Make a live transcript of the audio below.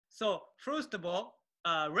So first of all,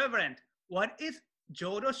 Reverend, what is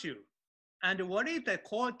Jodo Shu? And what is the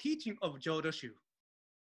core teaching of Jodo Shu?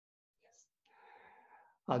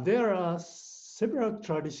 There are several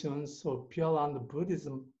traditions of Pure Land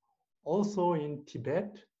Buddhism also in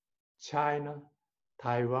Tibet, China,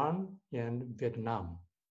 Taiwan, and Vietnam.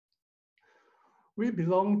 We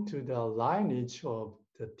belong to the lineage of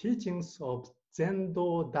the teachings of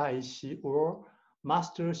Zendo Daishi or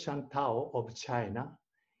Master Shantao of China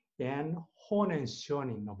and Honen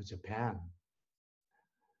Shonin of Japan.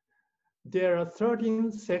 There are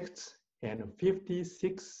 13 sects and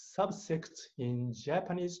 56 subsects in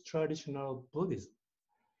Japanese traditional Buddhism.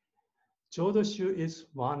 Jodo Shu is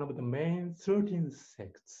one of the main 13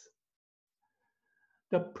 sects.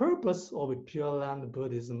 The purpose of Pure Land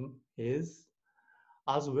Buddhism is,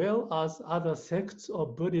 as well as other sects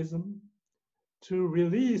of Buddhism, to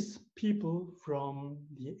release people from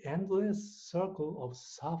the endless circle of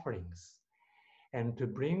sufferings and to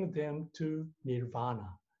bring them to nirvana,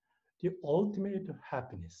 the ultimate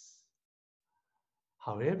happiness.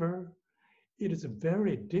 However, it is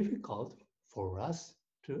very difficult for us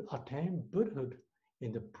to attain Buddhahood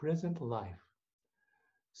in the present life.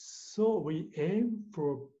 So we aim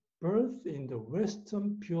for birth in the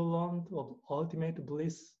Western Pure Land of ultimate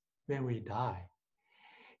bliss when we die,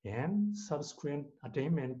 and subsequent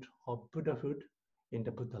attainment of Buddhahood in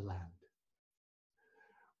the Buddha land.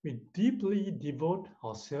 We deeply devote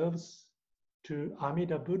ourselves to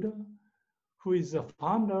Amida Buddha, who is the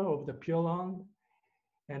founder of the Pure Land,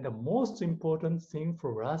 and the most important thing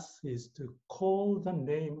for us is to call the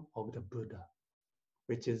name of the Buddha,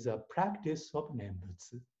 which is a practice of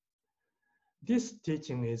Nembutsu. This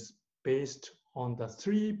teaching is based on the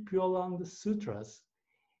 3 Pure Land Sutras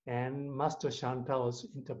and Master Shantao's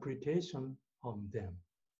interpretation on them.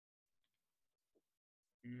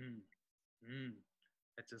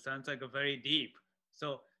 That sounds like a very deep.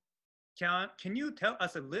 So can you tell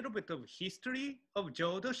us a little bit of history of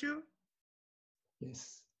Jodo Shu?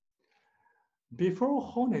 Yes. Before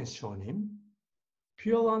Honen Shonin,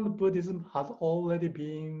 Pure Land Buddhism had already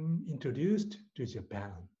been introduced to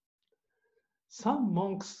Japan. Some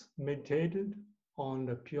monks meditated on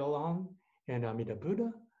the Pure Land and Amida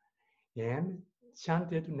Buddha and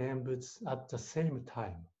chanted Nembutsu at the same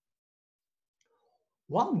time.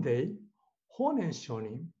 One day, Honen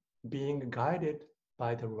Shonin, being guided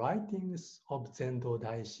by the writings of Zendo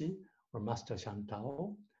Daishi or Master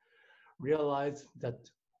Shantao, realized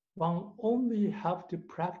that one only have to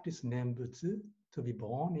practice Nembutsu to be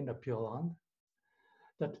born in the Pure Land,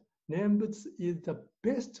 that Nembutsu is the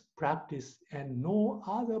best practice and no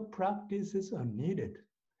other practices are needed,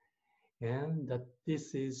 and that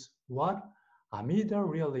this is what Amida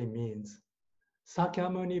really means,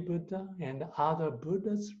 Sakyamuni Buddha and other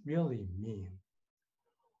Buddhas really mean.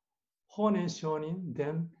 Honen Shonin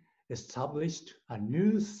then established a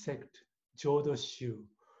new sect, Jodo Shu,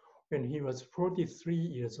 when he was 43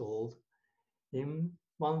 years old in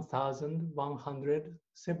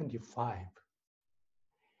 1175.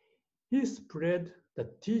 He spread the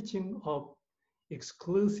teaching of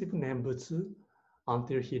exclusive Nembutsu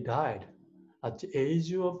until he died at the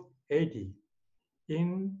age of 80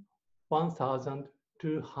 in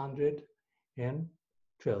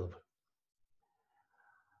 1212.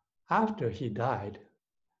 After he died,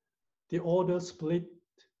 the order split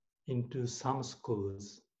into some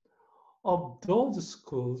schools. Of those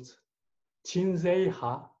schools,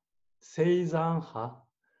 Chinzei-ha, Seizan-ha,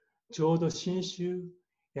 Jodo Shinshu,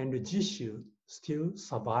 and Jishu still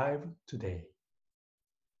survive today.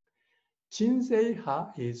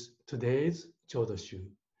 Chinzei-ha is today's Jodo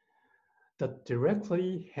Shu, that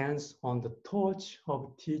directly hands on the torch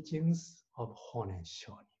of teachings of Honen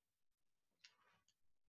Shonin.